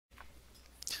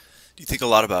Do you think a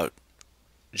lot about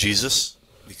Jesus?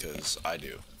 Because I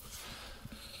do.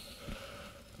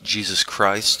 Jesus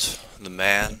Christ, the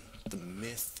man, the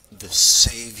myth, the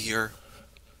savior.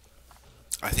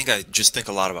 I think I just think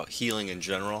a lot about healing in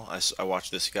general. I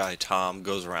watch this guy, Tom,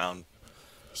 goes around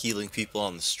healing people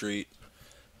on the street.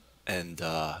 And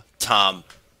Tom,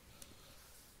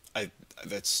 I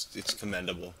it's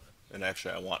commendable. And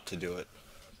actually, I want to do it.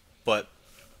 But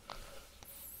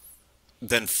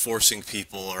then forcing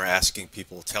people or asking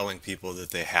people, telling people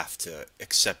that they have to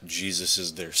accept Jesus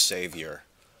as their savior.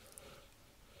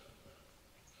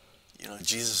 You know,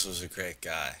 Jesus was a great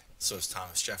guy. So is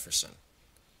Thomas Jefferson.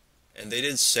 And they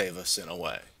did save us in a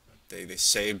way. They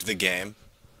saved the game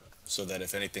so that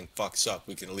if anything fucks up,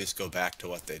 we can at least go back to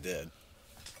what they did.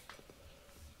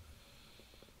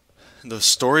 The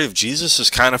story of Jesus is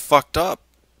kind of fucked up.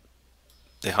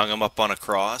 They hung him up on a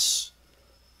cross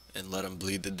and let him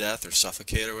bleed to death or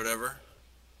suffocate or whatever.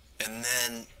 And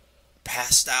then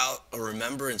passed out a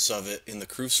remembrance of it in the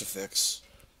crucifix.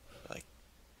 Like,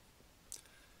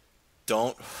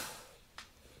 don't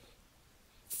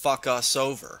fuck us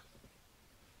over.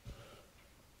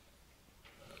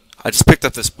 I just picked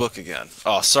up this book again.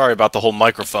 Oh, sorry about the whole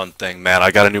microphone thing, man.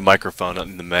 I got a new microphone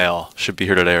in the mail. Should be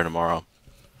here today or tomorrow.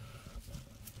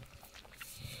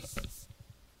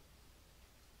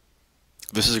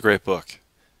 This is a great book.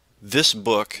 This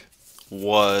book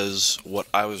was what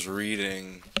I was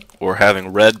reading or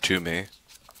having read to me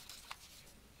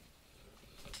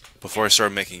before I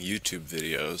started making YouTube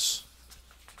videos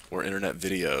or internet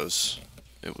videos.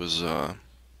 It was The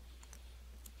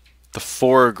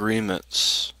Four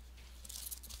Agreements.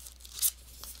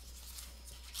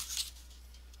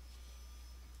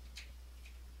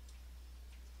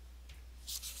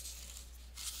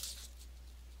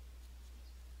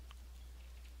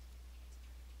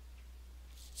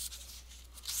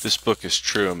 This book is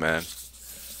true, man.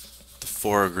 The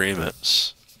Four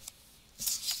Agreements.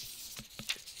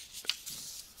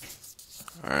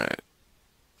 Alright.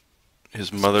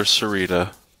 His mother,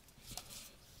 Sarita.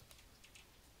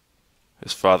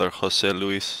 His father, Jose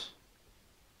Luis.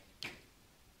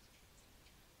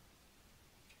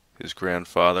 His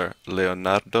grandfather,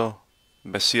 Leonardo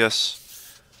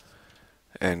Messias.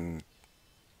 And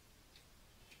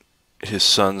his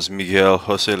sons, Miguel,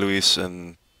 Jose Luis,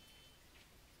 and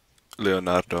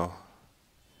Leonardo.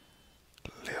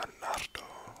 Leonardo.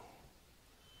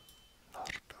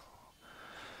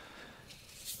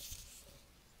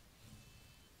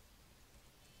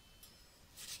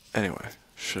 Anyway,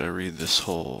 should I read this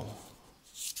whole...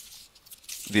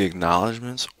 The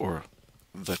Acknowledgements or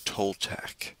the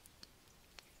Toltec?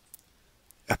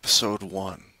 Episode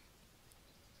 1.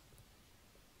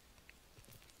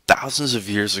 Thousands of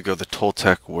years ago, the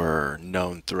Toltec were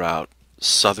known throughout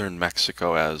southern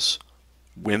Mexico as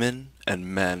women and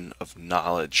men of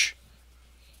knowledge.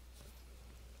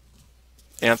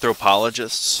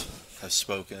 Anthropologists have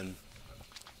spoken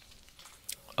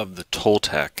of the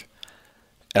Toltec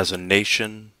as a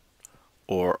nation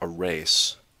or a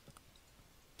race.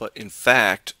 But in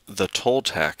fact, the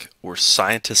Toltec were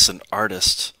scientists and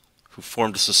artists who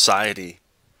formed a society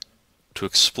to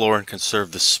explore and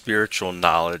conserve the spiritual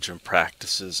knowledge and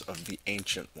practices of the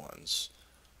ancient ones.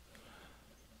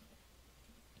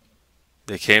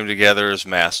 They came together as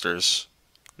masters,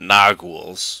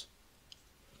 naguals,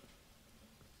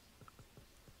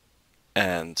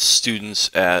 and students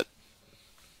at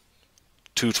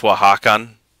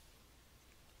Teotihuacan,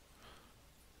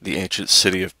 the ancient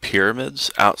city of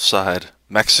pyramids outside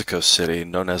Mexico City,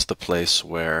 known as the place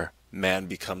where man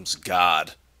becomes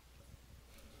God.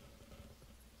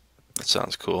 That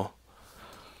sounds cool.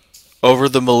 Over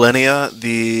the millennia,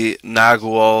 the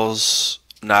naguals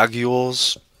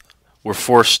were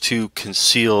forced to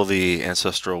conceal the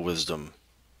ancestral wisdom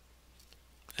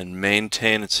and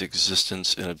maintain its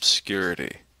existence in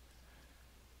obscurity.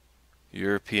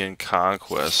 European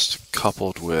conquest,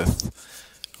 coupled with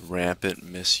rampant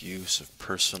misuse of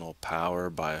personal power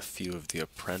by a few of the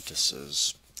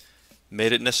apprentices,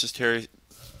 made it necessary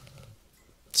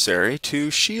to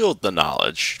shield the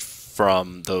knowledge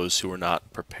from those who were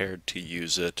not prepared to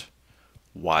use it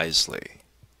wisely,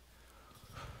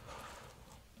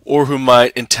 or who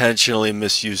might intentionally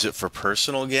misuse it for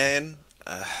personal gain.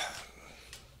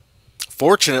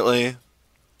 Fortunately,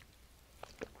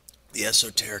 the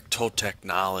esoteric Toltec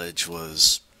knowledge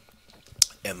was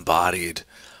embodied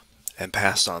and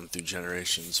passed on through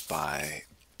generations by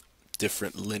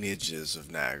different lineages of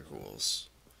naguals,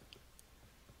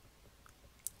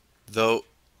 though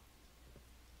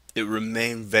it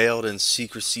remained veiled in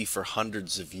secrecy for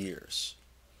hundreds of years.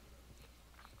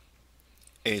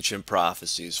 Ancient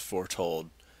prophecies foretold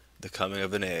the coming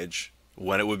of an age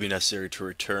when it would be necessary to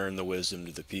return the wisdom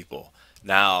to the people.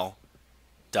 Now,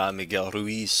 Don Miguel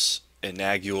Ruiz, a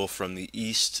Nagual from the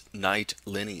East Knight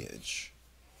lineage,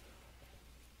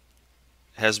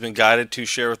 has been guided to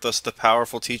share with us the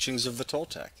powerful teachings of the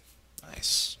Toltec.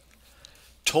 Nice.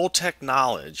 Toltec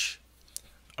knowledge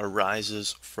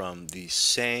arises from the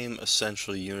same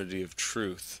essential unity of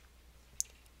truth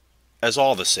as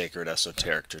all the sacred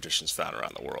esoteric traditions found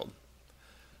around the world.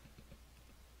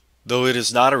 Though it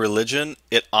is not a religion,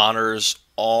 it honors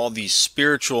all the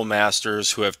spiritual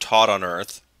masters who have taught on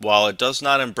earth. While it does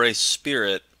not embrace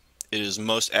spirit, it is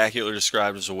most accurately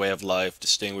described as a way of life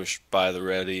distinguished by the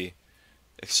ready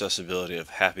accessibility of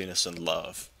happiness and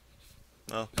love.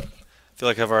 Well, I feel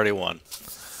like I've already won.